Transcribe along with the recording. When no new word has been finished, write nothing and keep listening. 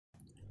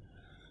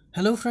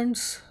Hello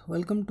friends,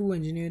 welcome to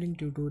engineering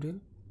tutorial.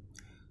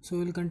 So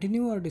we'll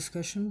continue our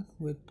discussion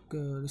with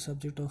the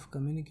subject of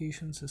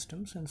communication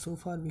systems, and so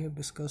far we have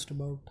discussed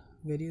about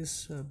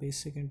various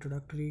basic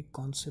introductory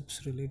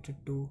concepts related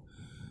to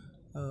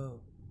uh,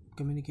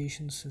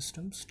 communication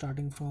systems,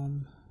 starting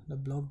from the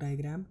block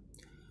diagram,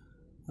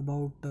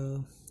 about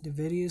the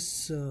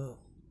various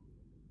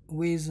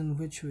ways in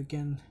which we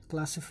can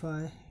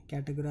classify,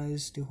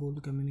 categorize the whole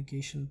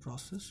communication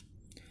process.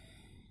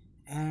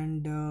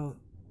 And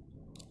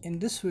in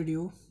this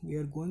video we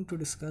are going to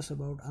discuss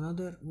about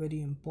another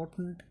very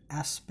important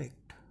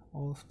aspect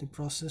of the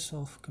process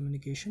of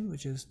communication,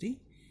 which is the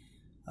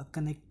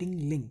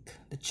connecting link,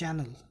 the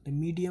channel, the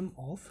medium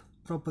of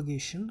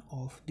propagation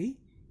of the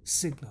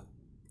signal.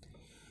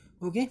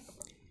 Okay,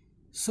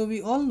 so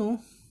we all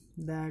know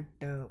that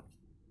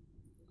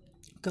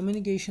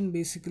communication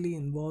basically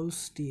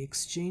involves the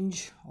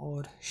exchange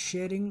or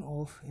sharing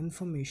of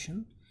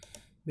information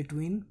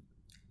between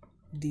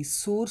the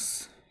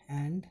source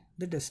and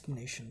the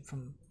destination,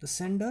 from the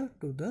sender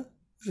to the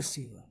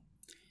receiver,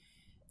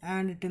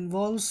 and it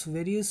involves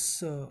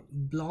various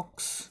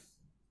blocks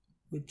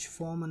which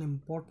form an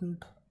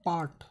important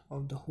part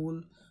of the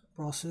whole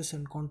process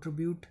and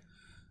contribute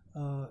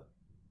uh,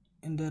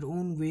 in their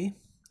own way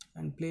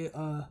and play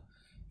a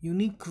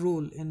unique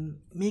role in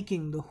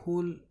making the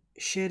whole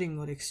sharing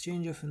or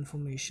exchange of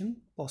information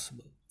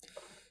possible.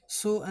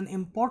 So an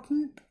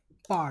important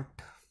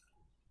part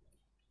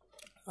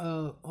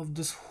of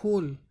this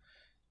whole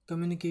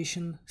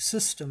communication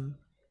system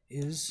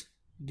is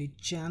the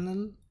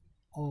channel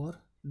or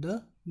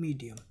the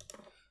medium,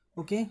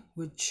 okay,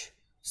 which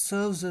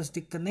serves as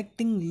the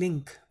connecting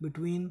link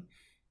between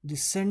the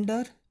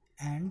sender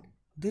and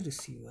the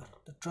receiver,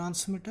 the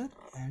transmitter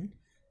and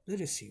the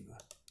receiver.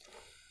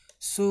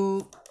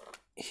 So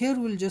here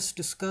we'll just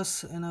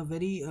discuss in a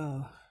very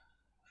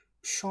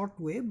short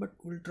way, but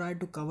we'll try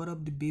to cover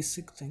up the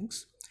basic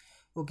things.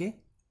 Okay,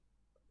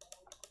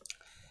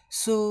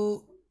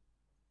 so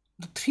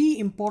the three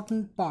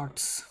important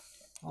parts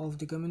of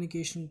the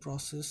communication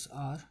process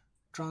are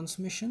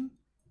transmission,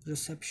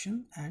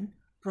 reception, and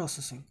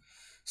processing.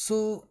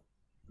 So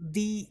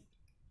the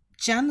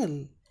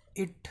channel,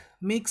 it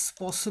makes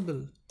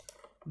possible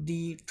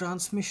the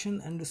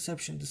transmission and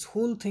reception. This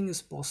whole thing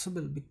is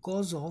possible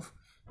because of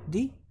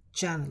the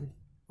channel,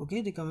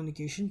 okay, the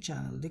communication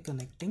channel, the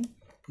connecting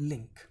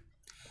link.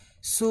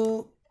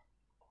 So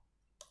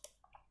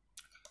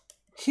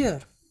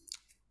here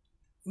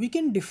we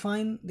can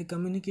define the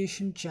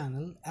communication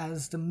channel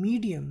as the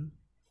medium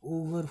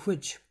over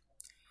which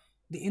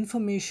the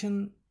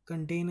information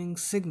containing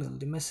signal,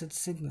 the message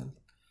signal,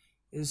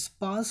 is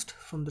passed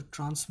from the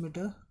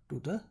transmitter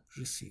to the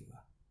receiver.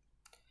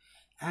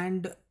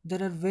 And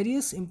there are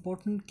various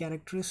important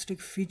characteristic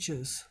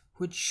features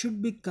which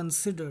should be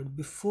considered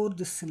before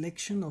the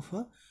selection of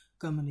a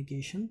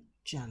communication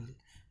channel,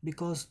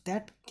 because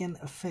that can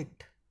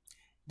affect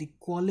the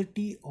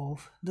quality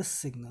of the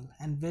signal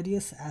and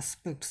various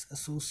aspects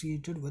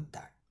associated with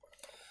that.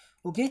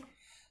 Okay,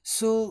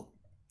 so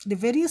the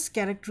various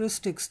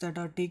characteristics that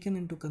are taken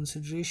into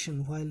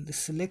consideration while the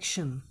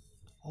selection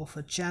of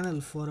a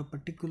channel for a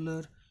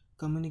particular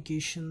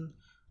communication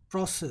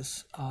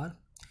process are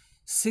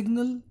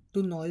signal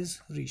to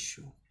noise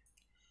ratio.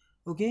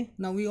 Okay,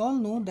 now we all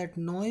know that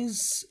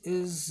noise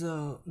is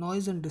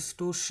noise and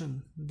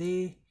distortion,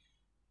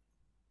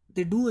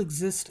 they do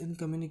exist in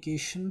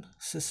communication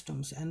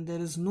systems, and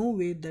there is no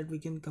way that we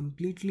can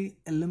completely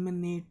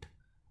eliminate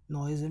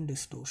noise and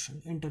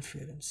distortion,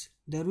 interference.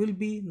 There will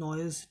be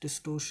noise,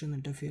 distortion,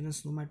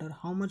 interference, no matter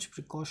how much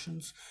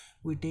precautions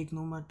we take,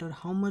 no matter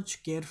how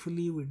much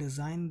carefully we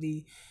design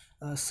the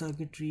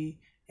circuitry,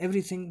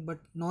 everything, but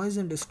noise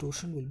and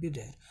distortion will be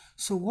there.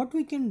 So what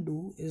we can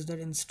do is that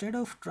instead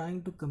of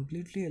trying to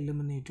completely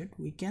eliminate it,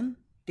 we can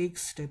take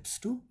steps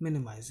to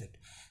minimize it.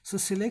 So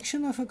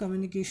selection of a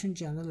communication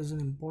channel is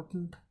an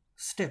important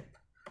step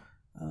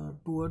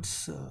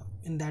towards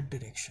in that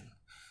direction.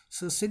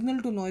 So signal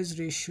to noise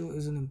ratio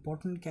is an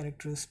important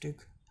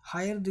characteristic.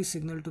 Higher the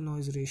signal to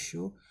noise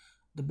ratio,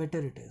 the better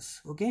it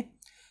is. Okay,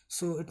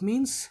 so it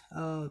means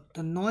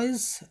the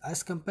noise,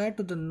 as compared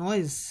to the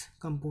noise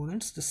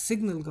components, the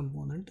signal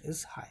component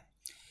is high.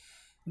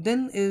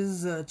 Then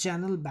is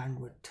channel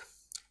bandwidth,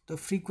 the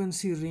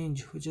frequency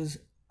range which is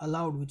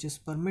allowed, which is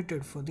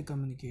permitted for the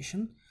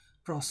communication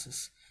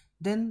process.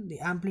 Then the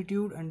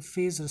amplitude and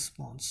phase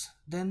response,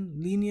 then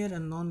linear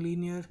and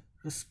non-linear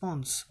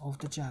response of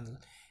the channel,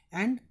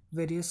 and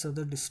various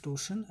other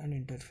distortion and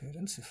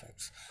interference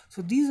effects.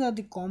 So these are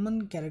the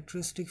common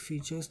characteristic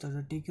features that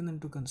are taken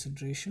into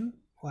consideration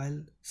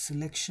while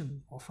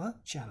selection of a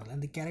channel,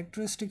 and the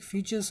characteristic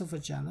features of a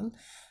channel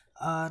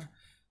are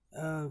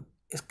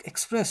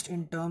expressed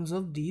in terms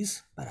of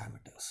these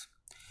parameters.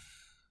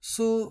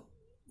 So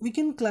we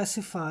can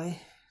classify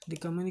the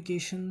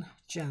communication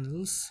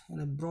channels in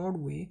a broad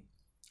way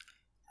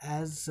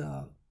as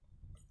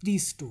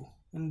these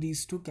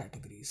two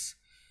categories: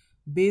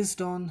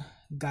 based on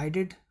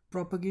guided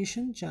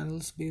propagation,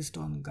 channels based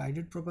on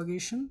guided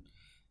propagation,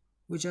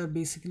 which are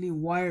basically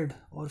wired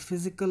or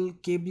physical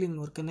cabling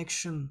or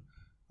connection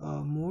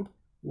mode,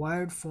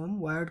 wired form,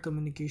 wired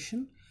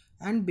communication,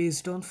 and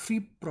based on free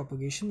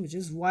propagation, which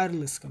is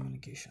wireless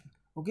communication.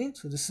 Okay,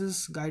 so this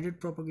is guided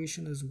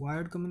propagation is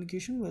wired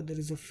communication, where there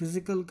is a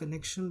physical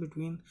connection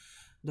between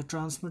the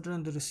transmitter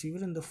and the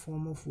receiver in the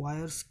form of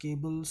wires,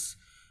 cables,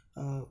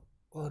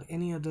 or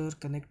any other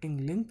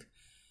connecting link,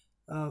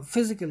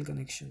 physical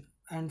connection.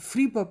 And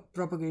free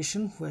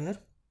propagation, where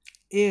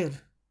air,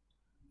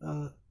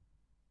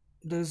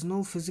 there is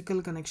no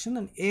physical connection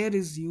and air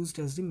is used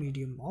as the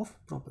medium of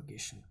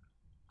propagation,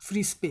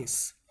 free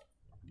space.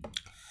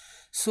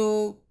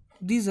 So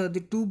these are the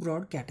two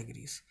broad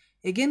categories.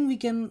 Again, we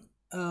can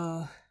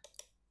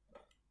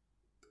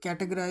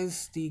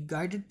categorize the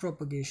guided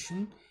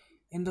propagation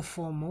in the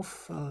form of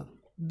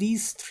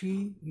these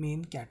three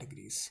main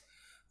categories.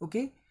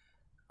 Okay,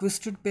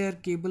 twisted pair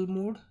cable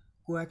mode,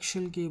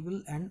 coaxial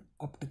cable, and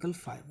optical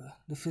fiber,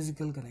 the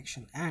physical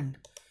connection, and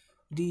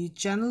the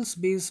channels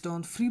based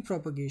on free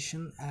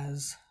propagation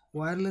as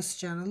wireless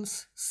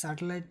channels,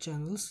 satellite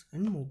channels,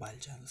 and mobile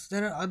channels.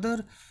 There are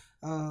other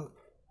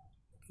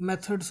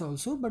methods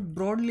also, but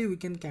broadly we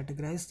can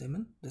categorize them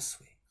in this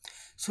way.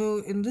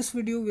 So in this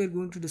video we are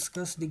going to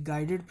discuss the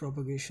guided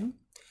propagation.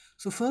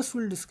 So first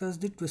we'll discuss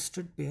the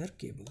twisted pair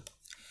cable.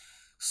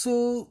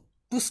 So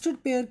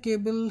twisted pair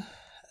cable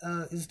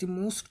is the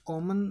most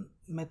common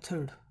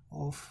method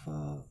of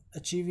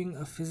achieving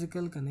a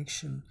physical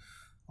connection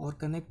or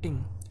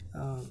connecting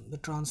the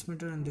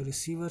transmitter and the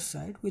receiver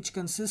side, which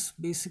consists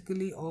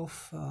basically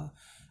of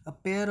a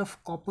pair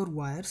of copper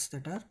wires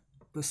that are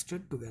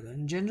twisted together,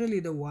 and generally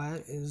the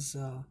wire is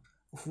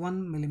of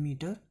 1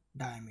 millimeter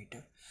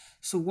diameter.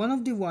 So one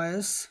of the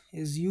wires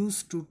is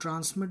used to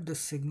transmit the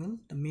signal,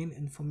 the main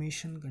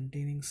information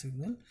containing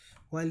signal,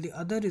 while the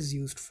other is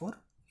used for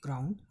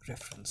ground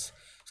reference.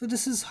 So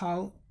this is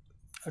how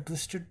a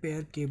twisted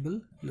pair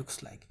cable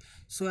looks like.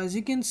 So as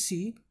you can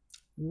see,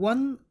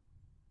 one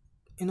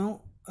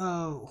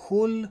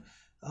whole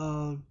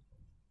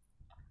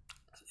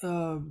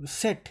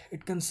set,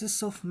 it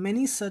consists of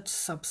many such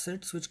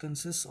subsets, which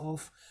consists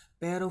of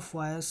pair of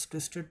wires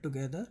twisted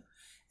together,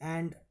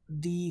 and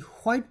the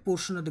white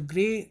portion or the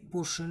gray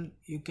portion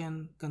you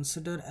can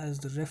consider as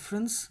the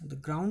reference, the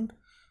ground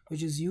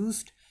which is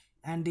used,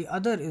 and the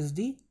other is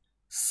the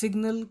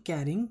signal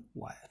carrying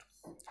wire.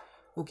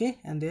 Okay,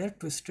 and they are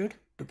twisted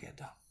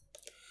together.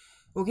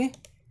 Okay,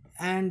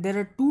 and there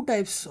are two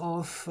types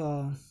of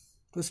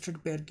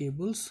twisted pair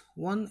cables.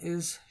 One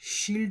is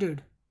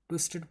shielded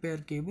twisted pair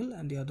cable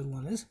and the other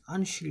one is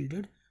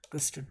unshielded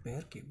twisted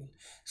pair cable.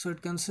 So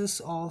it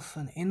consists of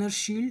an inner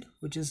shield,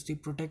 which is the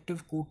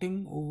protective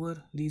coating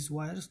over these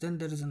wires, then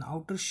there is an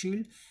outer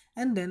shield,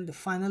 and then the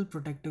final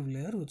protective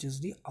layer, which is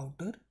the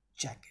outer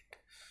jacket.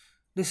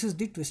 This is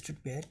the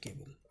twisted pair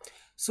cable.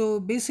 So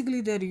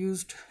basically they are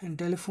used in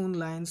telephone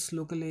lines,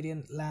 local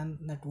area LAN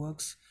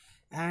networks,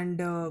 and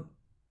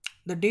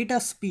the data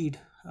speed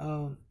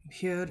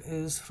here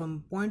is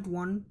from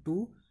 0.1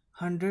 to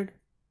 100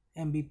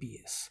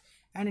 Mbps,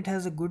 and it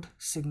has a good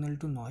signal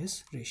to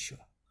noise ratio.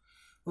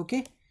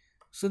 Okay,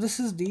 so this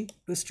is the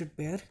twisted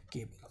pair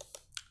cable.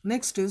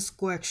 Next is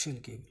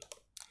coaxial cable.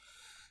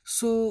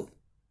 So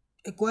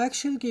a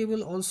coaxial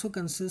cable also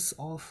consists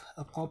of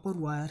a copper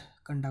wire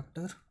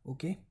conductor.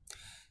 Okay,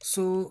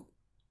 so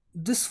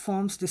this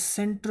forms the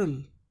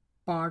central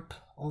part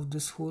of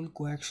this whole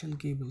coaxial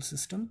cable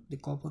system, the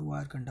copper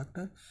wire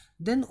conductor.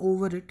 Then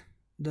over it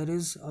there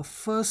is a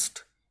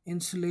first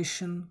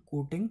insulation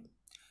coating,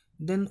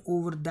 then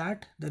over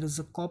that there is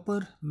a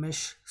copper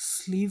mesh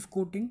sleeve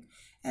coating,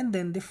 and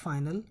then the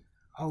final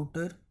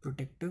outer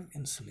protective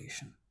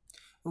insulation.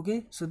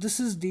 Okay, so this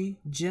is the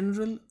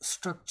general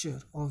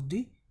structure of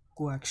the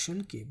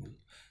coaxial cable.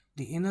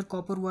 The inner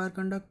copper wire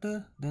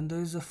conductor, then there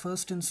is a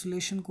first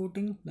insulation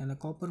coating, then a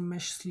copper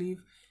mesh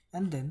sleeve,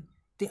 and then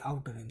the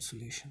outer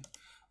insulation.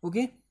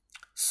 Okay,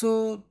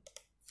 so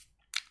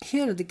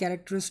here the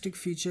characteristic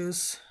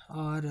features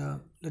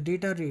are the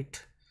data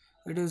rate.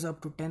 It is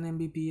up to 10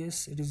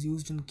 Mbps. It is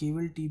used in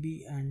cable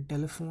TV and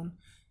telephone.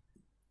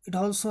 It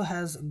also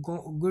has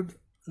good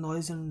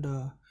noise and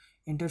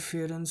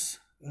interference,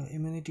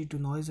 immunity to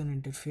noise and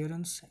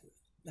interference.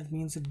 That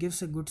means it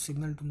gives a good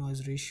signal to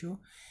noise ratio,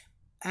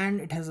 and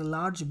it has a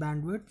large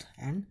bandwidth,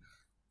 and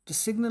the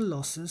signal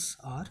losses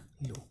are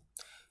low.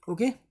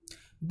 Okay,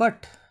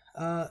 but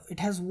it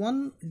has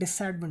one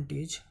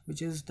disadvantage,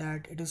 which is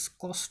that it is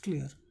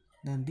costlier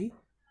than the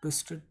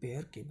twisted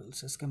pair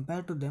cables. As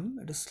compared to them,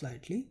 it is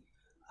slightly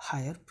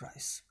higher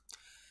price.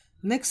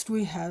 Next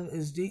we have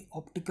is the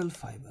optical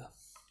fiber.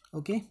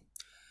 Okay,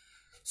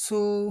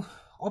 so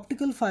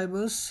optical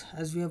fibers,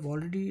 as we have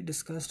already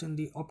discussed in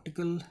the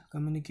optical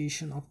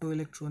communication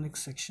optoelectronics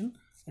section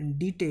in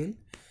detail,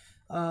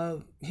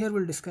 here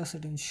we'll discuss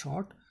it in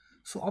short.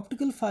 So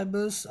optical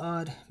fibers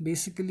are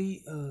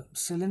basically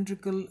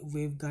cylindrical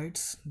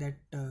waveguides that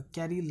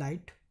carry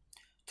light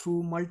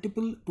through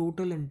multiple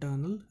total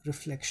internal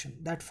reflection,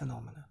 that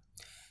phenomena.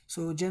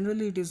 So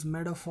generally it is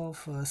made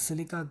of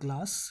silica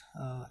glass,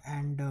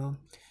 and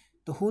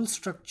the whole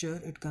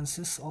structure, it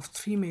consists of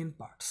three main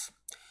parts: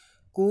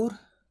 core,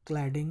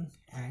 cladding,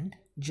 and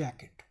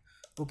jacket.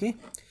 Okay,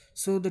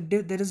 so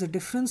there is a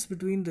difference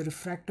between the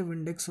refractive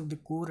index of the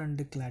core and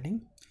the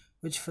cladding,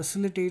 which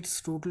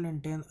facilitates total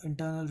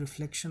internal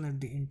reflection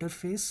at the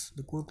interface,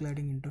 the core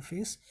cladding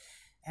interface,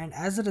 and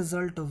as a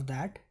result of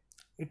that,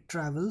 it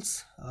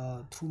travels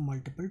through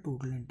multiple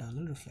total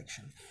internal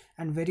reflection.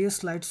 And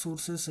various light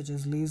sources such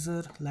as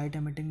laser, light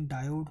emitting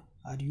diode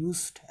are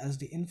used as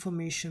the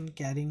information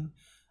carrying,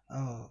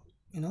 uh,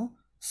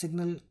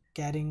 signal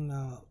carrying,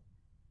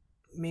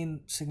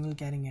 main signal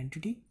carrying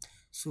entity.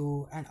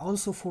 So, and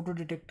also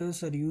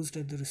photodetectors are used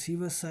at the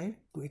receiver side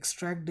to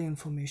extract the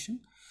information.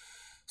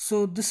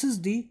 So this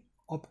is the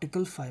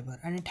optical fiber,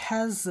 and it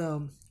has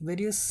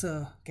various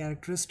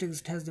characteristics.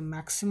 It has the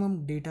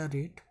maximum data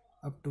rate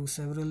up to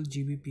several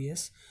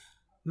Gbps,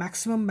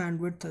 maximum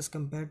bandwidth as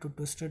compared to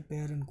twisted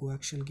pair and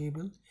coaxial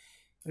cable.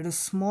 It is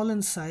small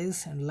in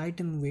size and light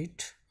in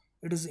weight.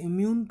 It is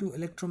immune to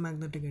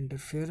electromagnetic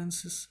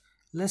interferences,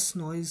 less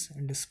noise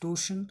and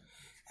distortion,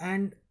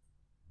 and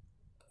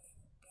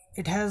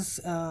it is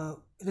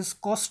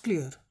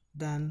costlier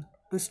than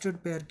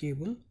twisted pair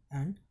cable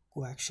and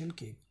coaxial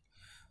cable.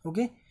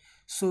 Okay,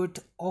 so it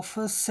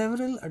offers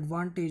several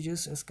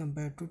advantages as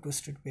compared to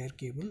twisted pair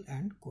cable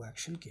and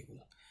coaxial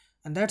cable,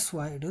 and that's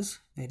why it is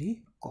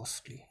very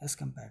costly as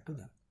compared to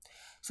them.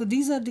 So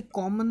these are the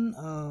common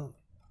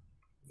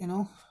you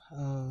know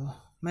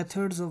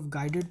methods of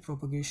guided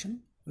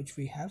propagation which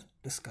we have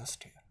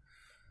discussed here.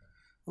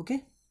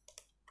 Okay,